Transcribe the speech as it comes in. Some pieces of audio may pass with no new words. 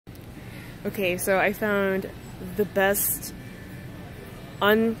Okay, so I found the best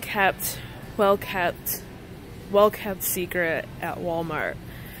unkept, well-kept secret at Walmart.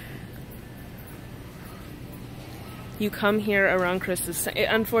 You come here around Christmas time.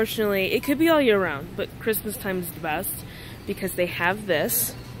 Unfortunately, it could be all year round, but Christmas time is the best because they have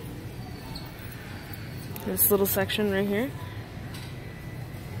this little section right here.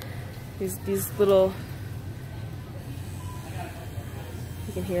 These little,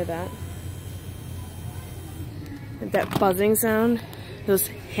 you can hear that. That buzzing sound, those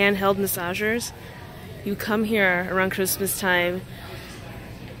handheld massagers. You come here around Christmas time,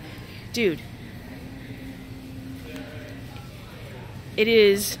 dude. It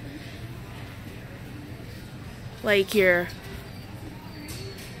is like your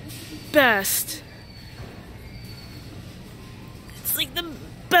best. It's like the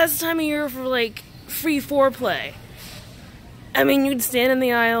best time of year for like free foreplay. I mean, you can stand in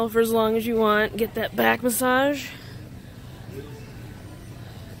the aisle for as long as you want, get that back massage.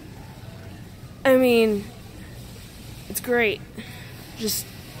 I mean, it's great. Just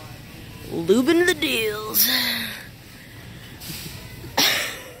lubing the deals.